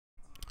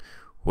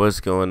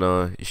What's going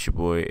on? It's your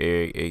boy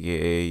Eric,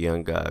 aka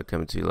Young God,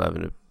 coming to you live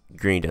in the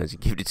Green Dungeon.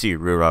 Give it to you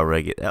real raw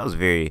rugged. That was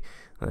very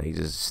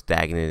just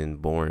stagnant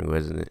and boring,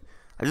 wasn't it?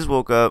 I just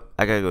woke up.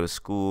 I gotta go to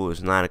school. It's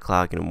 9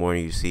 o'clock in the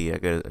morning. You see, I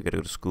gotta go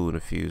to school in a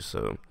few.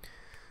 So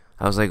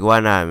I was like, why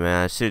not,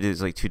 man? I should have did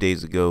this like 2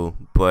 days ago,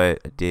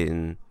 but I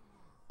didn't.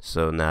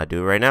 So now I do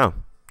it right now.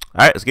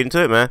 All right, let's get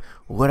into it, man.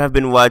 What I've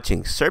been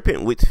watching: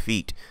 Serpent with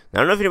Feet. Now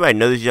I don't know if anybody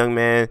knows this young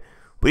man,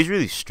 but he's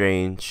really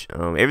strange.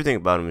 Everything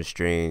about him is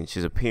strange.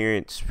 His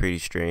appearance is pretty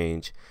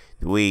strange.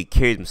 The way he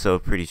carries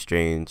himself, pretty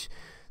strange.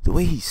 The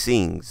way he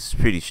sings is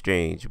pretty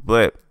strange.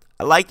 But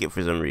I like it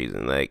for some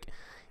reason. Like,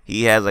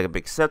 he has like a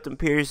big septum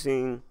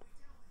piercing.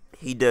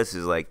 He does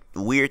his like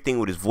weird thing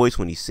with his voice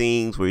when he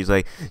sings, where he's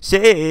like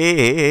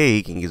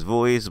shaking his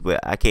voice.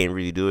 But I can't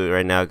really do it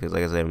right now because,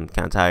 like I said, I'm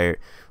kind of tired.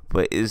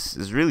 But it's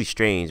really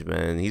strange,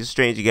 man. He's a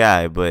strange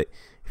guy. But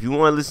if you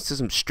want to listen to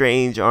some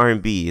strange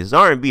R&B, his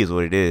R&B is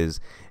what it is.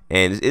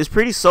 And it's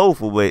pretty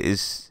soulful, but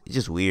it's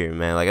just weird,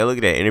 man. Like, I look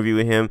at that interview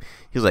with him,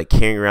 he was like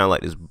carrying around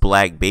like this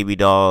black baby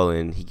doll,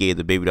 and he gave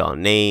the baby doll a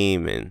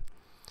name, and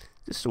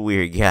just a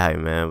weird guy,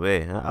 man. But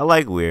hey, I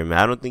like weird, man.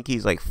 I don't think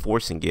he's like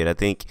forcing it. I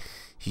think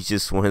he's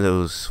just one of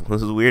those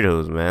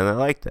weirdos, man. I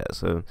like that.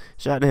 So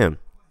shout out to him.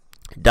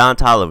 Don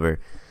Toliver.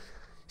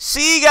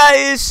 She got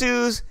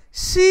issues.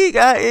 She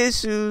got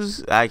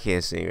issues. I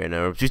can't sing right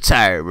now. I'm too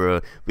tired, bro.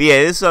 But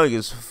yeah, this song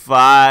is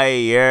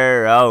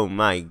fire. Oh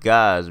my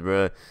gosh,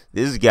 bro.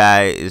 This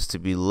guy is to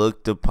be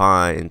looked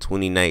upon in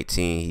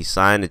 2019. He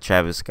signed to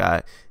Travis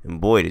Scott,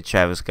 and boy, did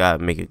Travis Scott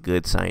make a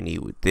good signee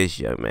with this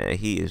young man.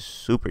 He is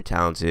super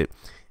talented,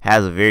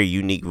 has a very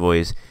unique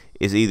voice.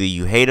 It's either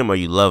you hate him or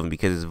you love him,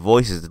 because his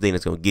voice is the thing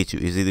that's gonna get you.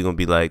 It's either gonna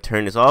be like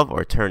turn this off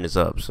or turn this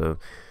up. So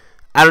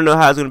I don't know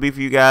how it's gonna be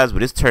for you guys,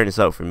 but it's turn this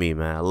up for me,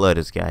 man. I love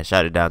this guy. Shout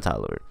out to Don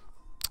Toliver.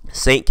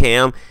 Saint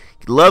Cam,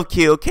 Love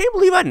Kill. Can't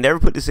believe I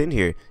never put this in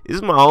here. This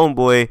is my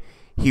homeboy.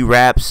 He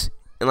raps,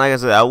 and like I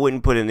said, I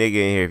wouldn't put a nigga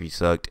in here if he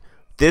sucked.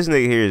 This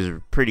nigga here is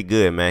pretty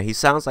good, man. He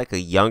sounds like a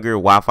younger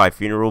Wi-Fi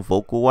Funeral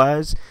vocal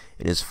wise,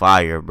 and it's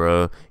fire,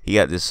 bro. He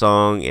got this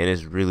song, and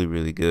it's really,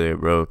 really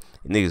good, bro.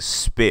 And niggas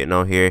spitting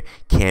on here.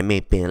 Can't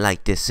make been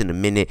like this in a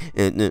minute.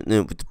 In a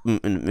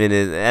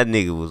minute. That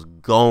nigga was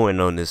going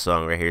on this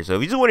song right here. So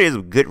if you just want to hear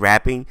some good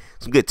rapping,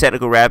 some good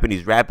technical rapping,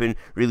 he's rapping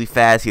really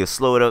fast. He'll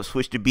slow it up,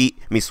 switch the beat.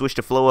 Switch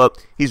the flow up.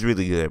 He's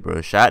really good, bro.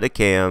 Shout out to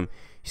Cam.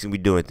 He's gonna be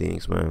doing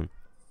things, man.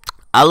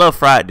 I love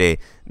Friday.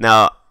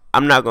 Now,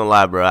 I'm not gonna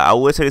lie, bro. I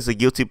would say it's a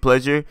guilty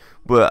pleasure,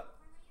 but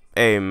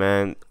hey,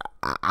 man,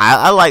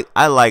 I like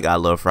I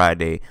Love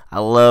Friday. I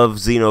love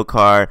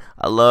Xenocard.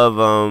 I love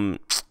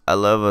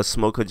a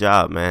Smoke a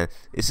Job, man.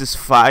 This is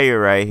fire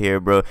right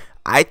here, bro.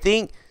 I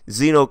think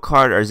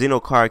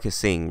Xenocard can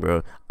sing,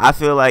 bro. I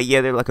feel like,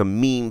 yeah, they're like a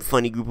meme,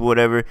 funny group or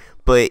whatever,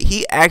 but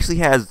he actually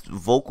has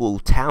vocal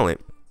talent.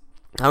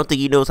 I don't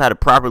think he knows how to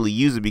properly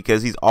use it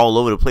because he's all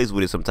over the place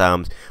with it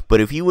sometimes.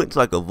 But if he went to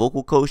like a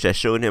vocal coach that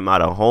showed him how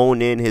to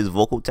hone in his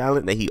vocal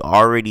talent that he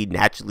already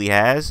naturally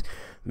has,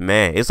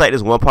 man, it's like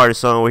this one part of the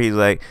song where he's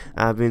like,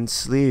 I've been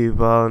asleep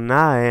all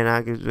night and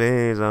I can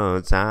spend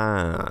some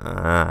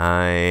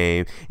time.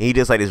 And he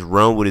just like this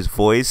run with his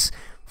voice.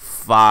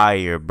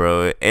 Fire,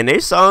 bro. And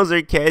their songs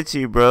are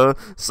catchy, bro.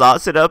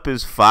 Sauce It Up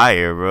is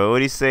fire, bro. What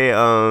do you say?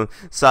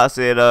 Sauce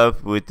it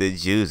up with the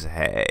juice.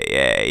 Hey,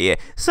 yeah, yeah.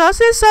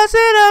 Sauce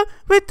it up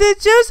with the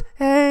juice.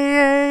 Hey,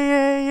 yeah,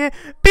 yeah, yeah.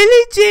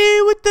 Billie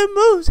Jean with the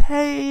moves.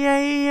 Hey,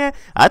 yeah, yeah.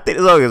 I think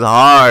the song is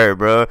hard,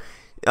 bro.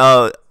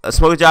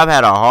 Smoke Job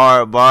had a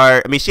hard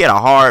bar. She had a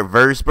hard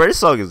verse, bro. This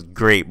song is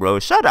great, bro.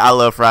 Shout out to I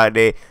Love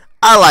Friday.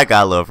 I like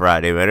I Love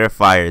Friday, man. They're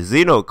fire.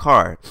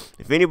 Xenocard.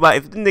 If the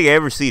nigga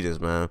ever see this,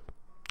 man,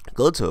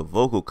 go to a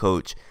vocal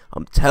coach.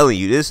 I'm telling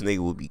you, this nigga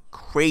will be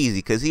crazy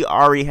because he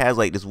already has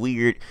like this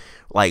weird,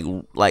 like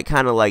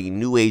kind of like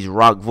new age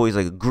rock voice,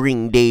 like a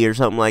Green Day or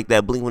something like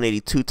that,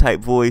 Blink-182 type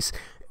voice.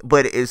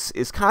 But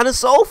it's kind of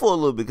soulful a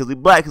little bit because he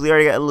black, because he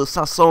already got a little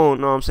sazon,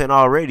 you know what I'm saying,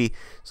 already.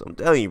 So I'm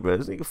telling you, bro,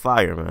 this nigga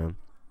fire, man.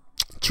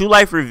 True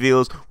Life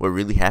reveals what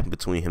really happened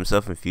between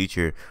himself and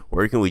Future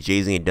working with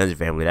Jay-Z and Dungeon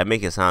Family. That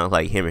makes it sound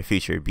like him and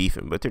Future are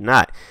beefing, but they're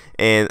not.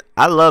 And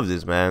I love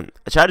this, man.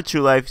 I tried to True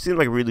Life. He seems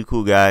like a really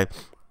cool guy.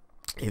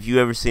 If you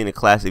ever seen a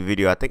classic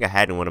video, I think I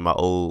had in one of my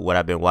old What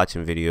I've Been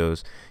Watching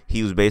videos,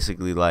 he was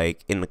basically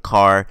like in the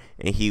car,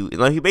 and he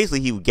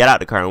would get out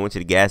the car and went to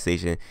the gas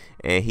station,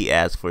 and he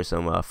asked for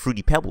some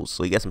Fruity Pebbles.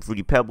 So he got some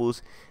Fruity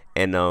Pebbles,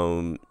 and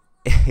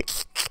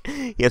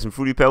he had some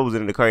Fruity Pebbles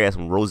in the car. He had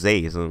some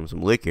rosé,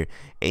 some liquor,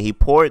 and he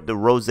poured the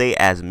rosé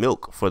as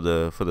milk for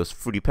the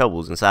Fruity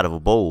Pebbles inside of a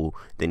bowl.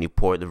 Then he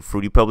poured the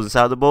Fruity Pebbles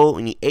inside of the bowl,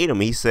 and he ate them.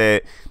 He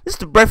said, "This is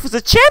the breakfast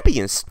of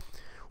champions.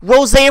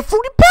 Rose and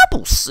Fruity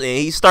Pebbles." And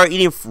he started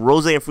eating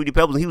Rose and Fruity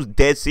Pebbles, and he was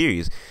dead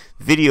serious.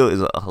 Video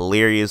is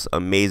hilarious,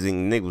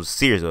 amazing. Nigga was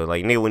serious though.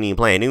 Like, nigga wasn't even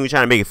playing. Nigga was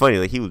trying to make it funny.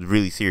 Like, he was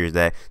really serious.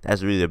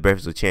 That's really the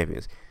breakfast of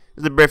champions.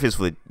 It's the breakfast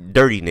for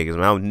dirty niggas,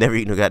 man. I would never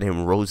eat no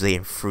goddamn Rose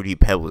and Fruity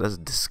Pebbles. That's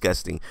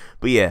disgusting.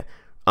 But yeah,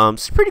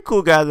 it's a pretty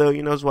cool guy though.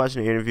 You know, I was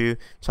watching an interview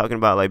talking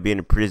about like being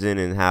in prison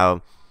and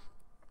how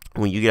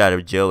when you get out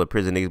of jail or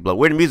prison, niggas blow,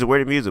 where the music, where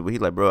the music? But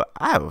he's like, bro,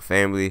 I have a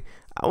family.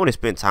 I want to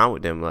spend time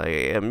with them. Like,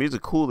 yeah,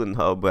 music cool and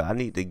all, but I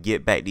need to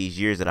get back these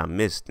years that I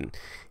missed. And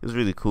it was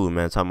really cool,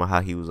 man. Talking about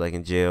how he was like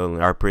in jail in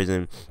our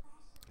prison,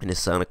 and his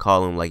son to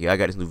call him like, "Yo, I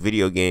got this new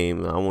video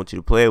game. I want you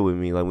to play it with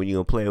me. Like, when you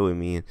gonna play it with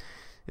me?" And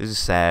it was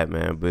just sad,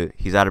 man. But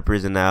he's out of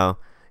prison now,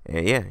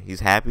 and yeah, he's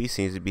happy.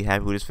 Seems to be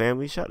happy with his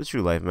family. Shout out to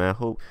True Life, man.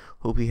 Hope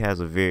he has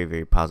a very,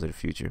 very positive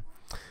future.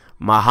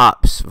 My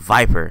Hops,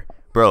 Viper.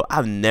 Bro,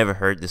 I've never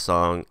heard this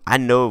song. I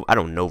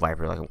don't know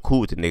Viper. Like, I'm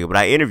cool with the nigga, but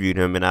I interviewed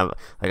him, and I've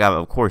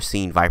of course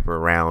seen Viper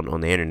around on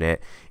the internet.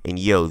 And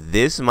yo,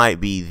 this might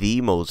be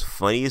the most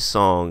funniest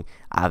song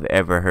I've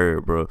ever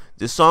heard, bro.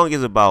 This song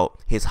is about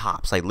his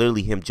hops, like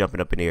literally him jumping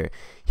up in the air.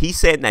 He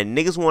said that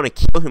niggas want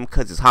to kill him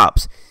because his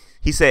hops.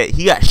 He said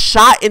he got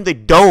shot in the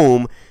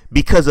dome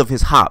because of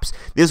his hops.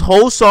 This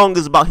whole song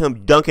is about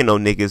him dunking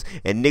on niggas,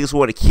 and niggas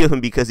want to kill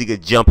him because he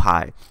could jump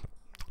high.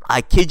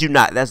 I kid you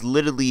not. That's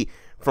literally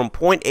from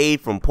point A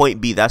from point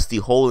B. That's the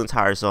whole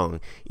entire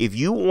song. If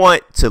you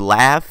want to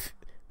laugh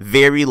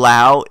very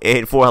loud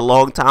and for a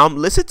long time,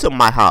 listen to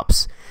My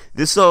Hops.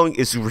 This song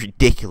is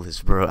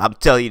ridiculous, bro. I'm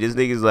telling you, this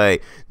nigga's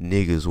like,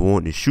 niggas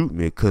want to shoot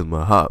me cause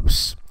my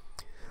hops.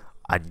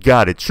 I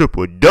got a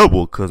triple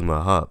double cause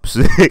my hops.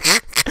 And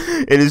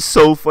it's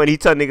so funny. He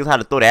tell niggas how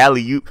to throw the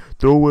alley-oop.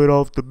 Throw it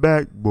off the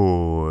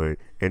backboard.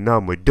 And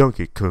I'ma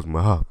dunk it cause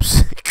my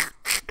hops.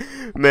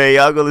 Man,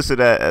 y'all go listen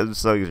to that. That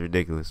song is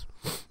ridiculous.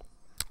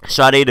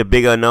 Sade, the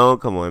big unknown.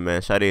 Come on,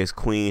 man. Sade is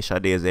queen.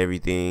 Sade is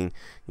everything.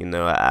 You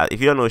know,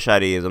 if you don't know what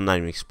Sade is, I'm not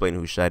even explaining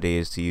who Sade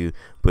is to you.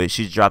 But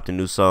she's dropped a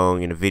new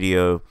song in a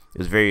video. It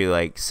was very,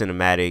 like,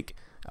 cinematic.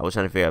 I was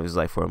trying to figure out if it was,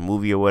 like, for a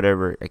movie or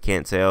whatever. I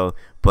can't tell.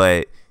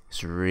 But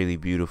it's really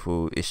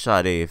beautiful. It's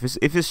Sade.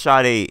 If it's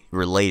Sade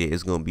related,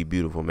 it's going to be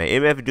beautiful, man.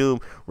 MF Doom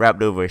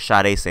rapped over a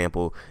Sade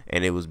sample,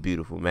 and it was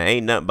beautiful, man.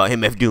 Ain't nothing about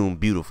MF Doom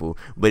beautiful.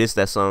 But it's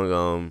that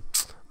song,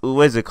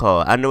 what is it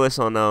called? I know it's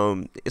on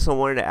one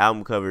of the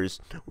album covers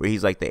where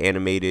he's like the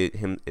animated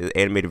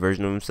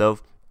version of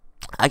himself.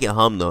 I can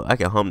hum though. I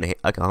can hum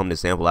the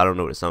sample. I don't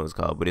know what the song is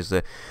called, but it's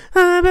a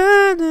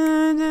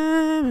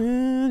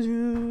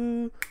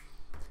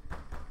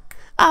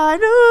I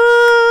knew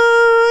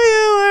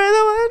you were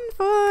the one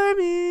for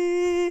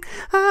me.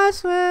 I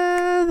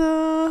swear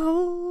the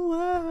whole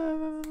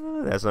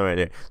world. That song right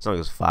there. That song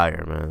is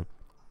fire, man.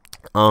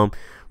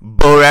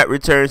 Borat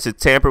returns to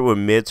tamper with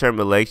midterm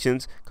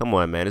elections. Come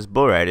on, man. It's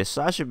Borat. It's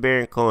Sacha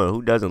Baron Cohen.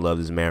 Who doesn't love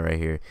this man right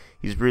here?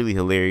 He's really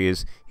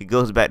hilarious. He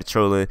goes back to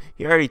trolling.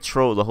 He already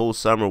trolled the whole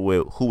summer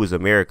with Who Is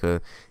America,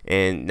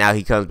 and now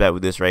he comes back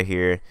with this right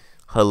here.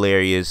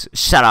 Hilarious.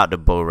 Shout out to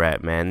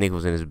Borat, man. Nigga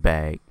was in his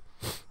bag.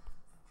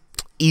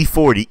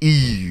 E40,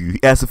 ew.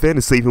 Asked a fan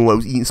to save him while I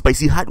was eating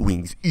spicy hot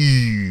wings.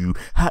 Ew.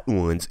 Hot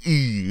ones,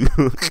 ew.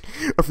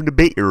 I'm from the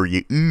Bay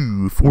Area.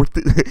 Ew.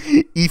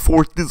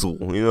 E4 Thizzle.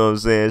 You know what I'm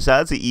saying?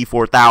 Shout out to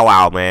E4 Thou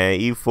Wow,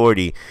 man.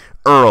 E40.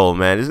 Earl,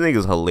 man. This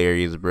nigga's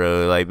hilarious,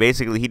 bro. Like,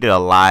 basically, he did a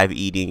live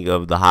eating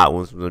of the hot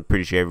ones. I'm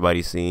pretty sure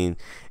everybody's seen.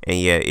 And,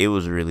 yeah, it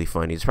was really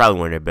funny. It's probably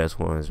one of their best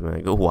ones,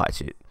 man. Go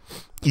watch it.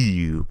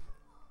 Ew.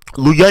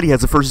 Lil Yachty has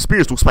the first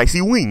experience with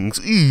spicy wings.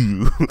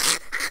 Ew.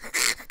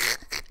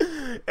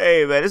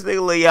 Hey, man, this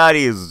nigga Lil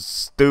Yachty is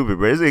stupid,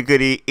 bro. This nigga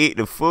couldn't eat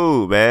the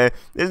food, man.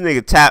 This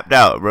nigga tapped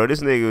out, bro.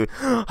 This nigga,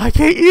 I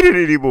can't eat it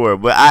anymore.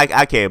 But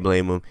I can't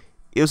blame him.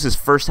 It was his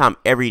first time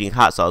ever eating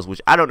hot sauce,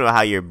 which I don't know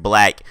how you're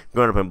black,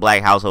 growing up in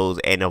black households,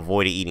 and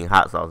avoiding eating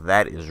hot sauce.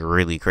 That is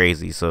really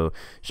crazy. So,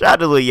 shout out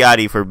to Lil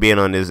Yachty for being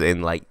on this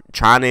and, like,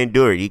 trying to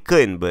endure it. He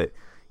couldn't, but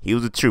he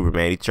was a trooper,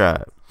 man. He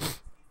tried.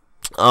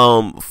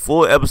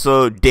 Full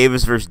episode,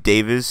 Davis vs.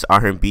 Davis,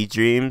 R&B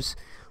Dreams.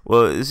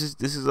 Well, this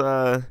is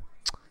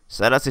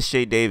shout out to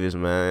Shay Davis,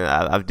 man.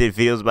 I've did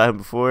videos about him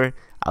before.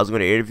 I was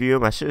going to interview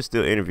him. I should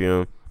still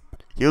interview him.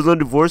 He was on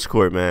divorce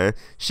court, man.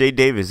 Shay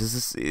Davis.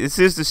 This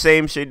is the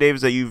same Shay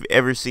Davis that you've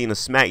ever seen a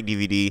Smack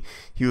DVD.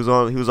 He was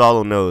all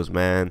on those,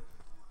 man.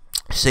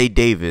 Shay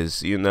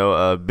Davis, you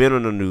know, been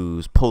on the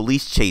news,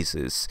 police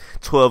chases,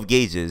 12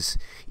 gauges,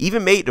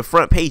 even made the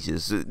front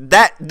pages.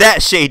 That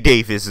Shay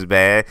Davis is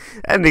bad.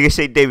 That nigga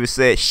Shay Davis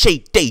said, Shay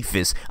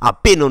Davis,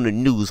 I've been on the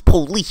news,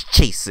 police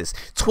chases,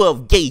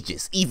 12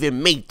 gauges,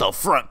 even made the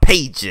front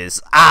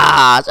pages.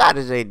 Shout out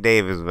to Shay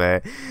Davis,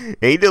 man.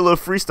 And he did a little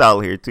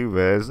freestyle here too,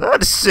 man. Shout out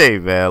to Shay,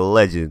 man,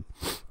 legend.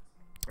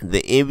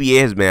 The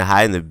NBA has been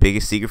hiding the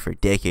biggest secret for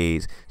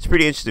decades. It's a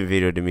pretty interesting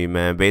video to me,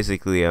 man.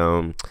 Basically,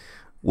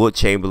 Wilt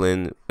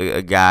Chamberlain,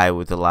 a guy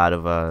with a lot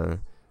of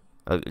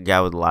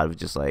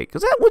just like,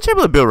 cause Wilt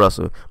Chamberlain, Bill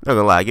Russell. I'm not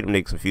gonna lie, I get them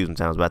niggas confused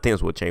sometimes, but I think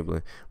it's Wilt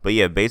Chamberlain. But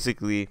yeah,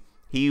 basically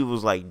he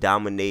was like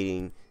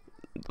dominating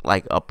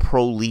like a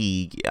pro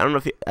league. I don't know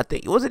if I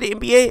think was it the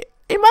NBA.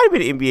 It might have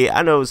been the NBA.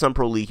 I know it was some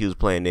pro league he was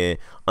playing in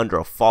under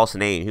a false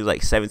name. He was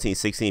like 17,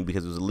 16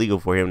 because it was illegal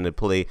for him to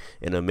play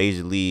in a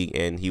major league,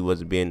 and he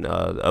wasn't being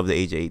of the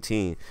age of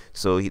 18.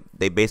 So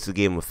they basically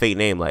gave him a fake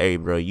name, like, hey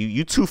bro,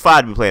 you too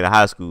fine to be playing in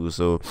high school,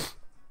 so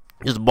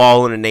just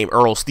balling the name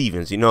Earl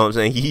Stevens, you know what I'm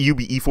saying? You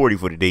be E40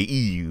 for the day,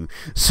 EU.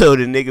 So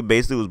the nigga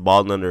basically was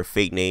balling under a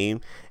fake name,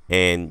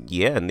 And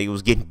yeah, nigga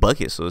was getting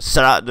buckets. So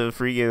shout out to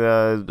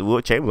freaking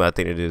Wilt Chamberlain, I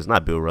think it is.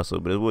 Not Bill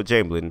Russell, but it's Wilt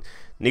Chamberlain.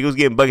 Nigga was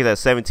getting buckets at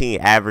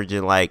 17,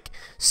 averaging like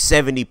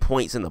 70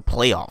 points in the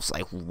playoffs.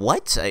 Like,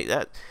 what?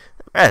 Like,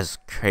 that's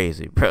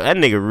crazy, bro. That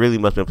nigga really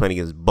must have been playing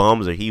against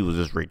bums, or he was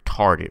just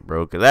retarded,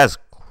 bro. Because that's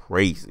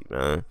crazy,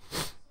 man.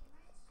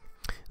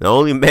 The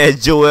only man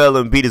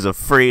Joel Embiid is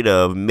afraid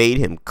of made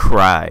him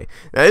cry.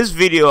 Now, this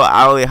video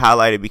I only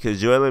highlighted because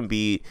Joel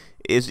Embiid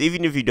is,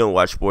 even if you don't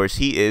watch sports,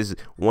 he is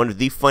one of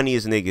the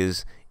funniest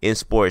niggas in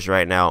sports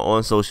right now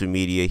on social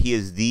media. He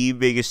is the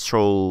biggest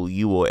troll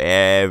you will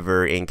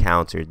ever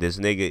encounter. This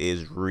nigga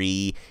is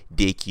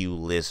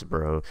ridiculous,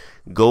 bro.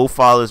 Go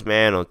follow this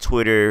man on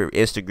Twitter,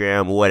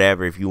 Instagram,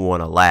 whatever, if you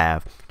want to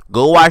laugh.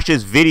 Go watch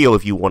this video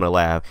if you want to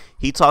laugh.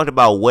 He talked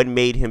about what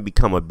made him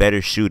become a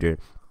better shooter.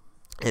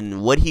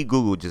 And what he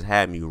Googled just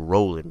had me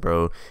rolling,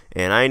 bro.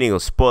 And I ain't even gonna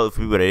spoil it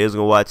for people that is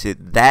gonna watch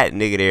it. That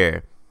nigga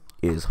there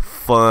is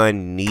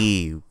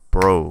funny,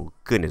 bro.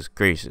 Goodness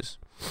gracious.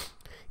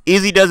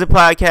 Easy Does It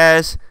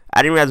podcast.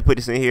 I didn't have to put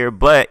this in here,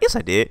 but yes,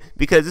 I did,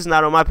 because it's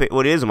not on my page.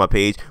 Well, it is on my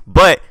page,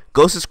 but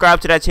go subscribe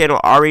to that channel,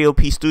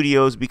 RAOP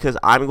Studios, because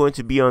I'm going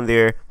to be on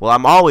there. Well,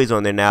 I'm always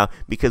on there now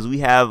because we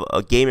have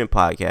a gaming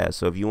podcast.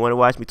 So if you want to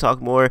watch me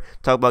talk more,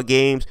 talk about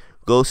games,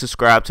 go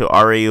subscribe to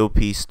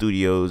RAOP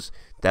Studios.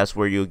 That's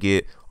where you'll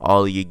get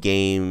all of your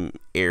game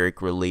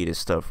Eric related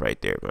stuff right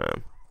there,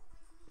 man.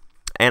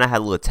 And I had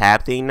a little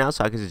tab thing now,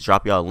 so I can just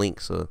drop y'all a link.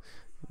 So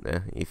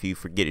if you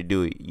forget to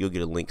do it, you'll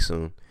get a link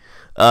soon.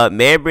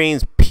 Man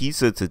brings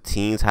pizza to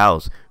teen's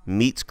house,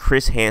 meets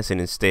Chris Hansen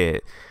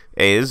instead.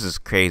 Hey, this is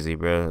crazy,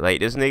 bro. Like,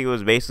 this nigga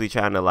was basically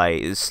trying to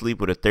like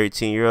sleep with a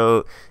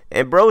 13-year-old,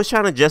 and bro was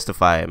trying to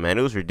justify it, man.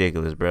 It was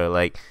ridiculous, bro.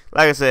 Like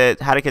I said,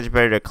 How to Catch a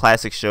Predator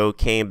classic show,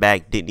 came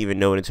back, didn't even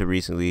know it until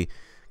recently.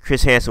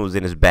 Chris Hansen was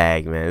in his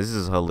bag, man. This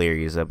is a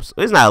hilarious episode.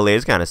 It's not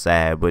hilarious, it's kind of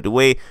sad, but the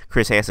way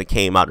Chris Hansen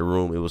came out the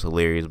room, it was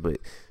hilarious. But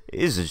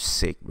it's just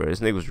sick, bro. This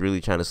nigga was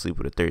really trying to sleep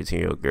with a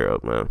 13-year-old girl,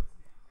 man.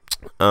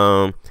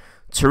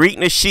 Tariq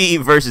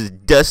Nasheed versus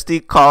Dusty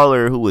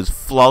Collar, who was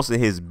flossing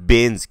his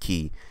Benz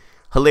key.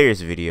 Hilarious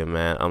video,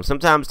 man.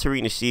 Sometimes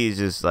Tariq Nasheed is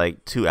just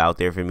like too out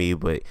there for me,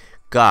 but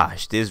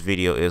gosh, this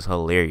video is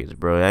hilarious,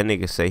 bro. That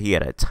nigga said he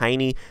had a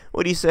tiny,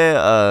 what he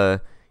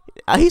said,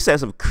 he said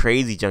some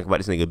crazy junk about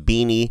this nigga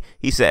Beanie.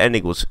 He said that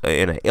nigga was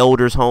in an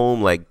elder's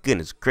home. Like,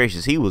 goodness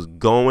gracious, he was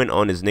going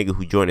on this nigga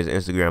who joined his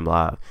Instagram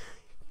live.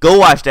 Go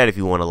watch that if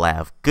you want to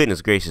laugh.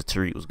 Goodness gracious,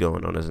 Tariq was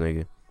going on this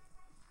nigga.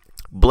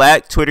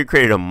 Black Twitter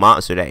created a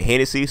monster. That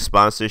Hennessy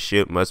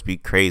sponsorship must be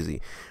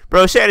crazy,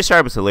 bro. Shannon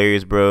Sharp is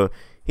hilarious, bro.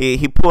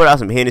 He pulled out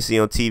some Hennessy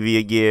on TV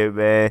again,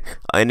 man.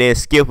 And then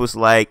Skip was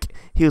like,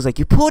 he was like,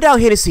 you pulled out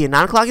Hennessy at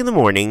 9 o'clock in the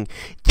morning.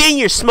 Then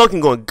you're smoking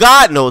going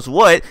God knows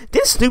what.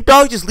 Then Snoop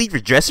Dogg just leave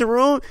your dressing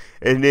room.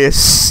 And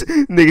this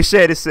nigga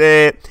Shannon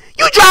said,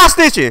 you dry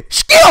snitching.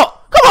 Skip.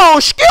 Come on,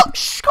 Skip.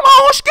 Come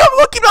on, Skip.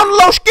 We'll keep it on the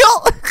low, Skip.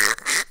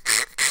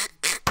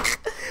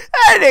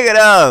 That nigga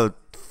done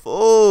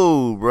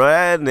fool, bro.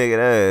 That nigga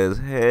that is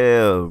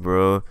hell,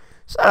 bro.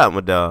 Shout out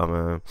my dog,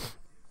 man.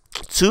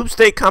 Tube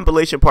Steak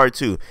compilation part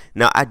 2.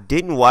 Now I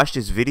didn't watch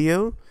this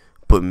video,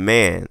 but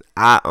man,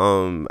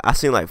 I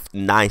seen like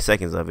 9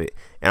 seconds of it,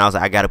 and I was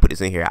like, I gotta put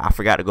this in here. I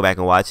forgot to go back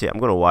and watch it. I'm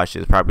gonna watch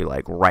this probably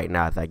like right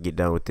now after I get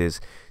done with this.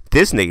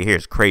 This nigga here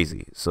is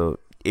crazy. So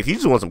if you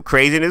just want some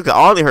craziness, cause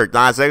I only heard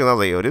 9 seconds, I was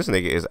like, yo, this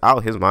nigga is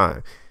out his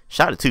mind.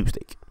 Shout out to Tube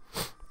Steak.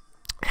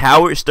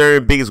 Howard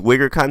Stern biggest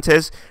wigger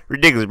contest,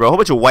 ridiculous, bro. A whole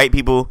bunch of white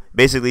people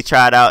basically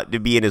tried out to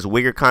be in this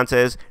wigger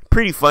contest.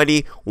 Pretty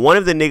funny. One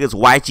of the niggas,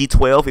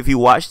 YG12, if you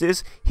watch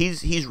this,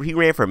 he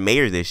ran for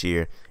mayor this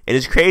year, and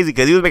it's crazy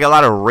because he was making a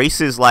lot of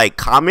racist like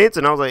comments,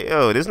 and I was like,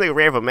 yo, this nigga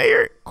ran for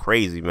mayor,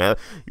 crazy, man.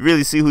 You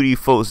really see who these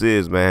folks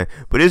is, man.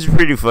 But it's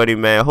pretty funny,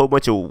 man. A whole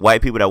bunch of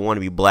white people that want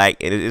to be black,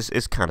 and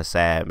it's kind of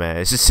sad, man.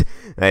 It's just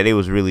like they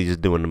was really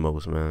just doing the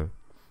most, man.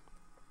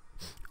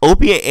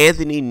 Opie and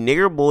Anthony,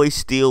 nigger boy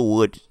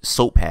Steelwood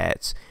soap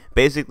hats.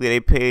 Basically, they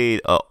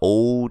played an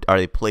old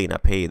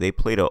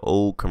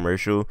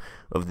commercial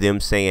of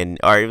them saying,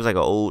 or it was like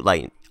an old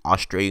like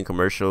Australian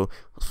commercial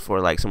for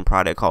like some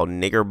product called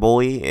Nigger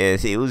Boy,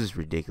 and it was just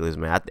ridiculous,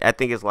 man. I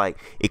think it's like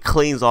it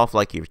cleans off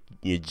like your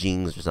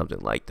jeans or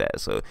something like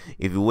that. So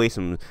if you waste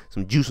some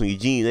juice on your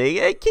jeans,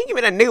 hey, can you give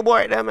me that nigger boy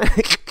right there, man?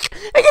 Hey,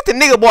 get the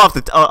nigger boy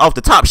off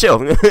the top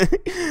shelf.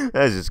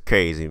 That's just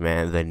crazy,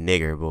 man. The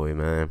Nigger Boy,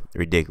 man,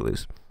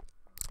 ridiculous.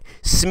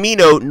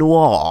 Smino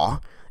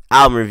Noir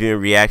album review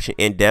and reaction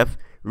in depth,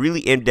 really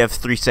in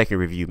depth 3-second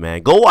review,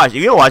 man. Go watch. If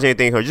you don't watch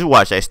anything, just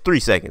watch that. It's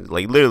 3 seconds.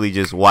 Like literally,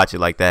 just watch it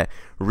like that.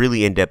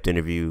 Really in depth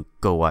interview.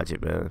 Go watch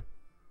it, man.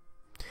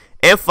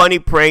 And funny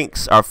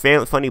pranks are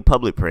funny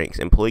public pranks.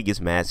 Employee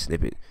gets mad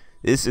snippet.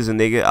 This is a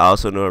nigga I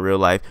also know in real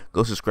life.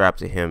 Go subscribe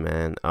to him,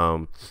 man.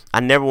 I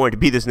never wanted to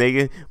be this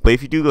nigga, but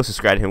if you do go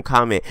subscribe to him,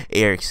 comment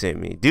Eric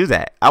sent me. Do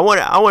that. I want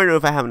to know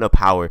if I have enough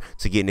power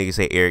to get niggas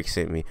say Eric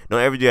sent me.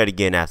 Don't ever do that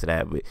again after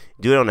that, but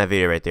do it on that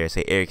video right there.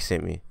 Say Eric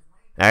sent me.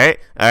 All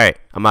right.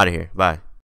 I'm out of here. Bye.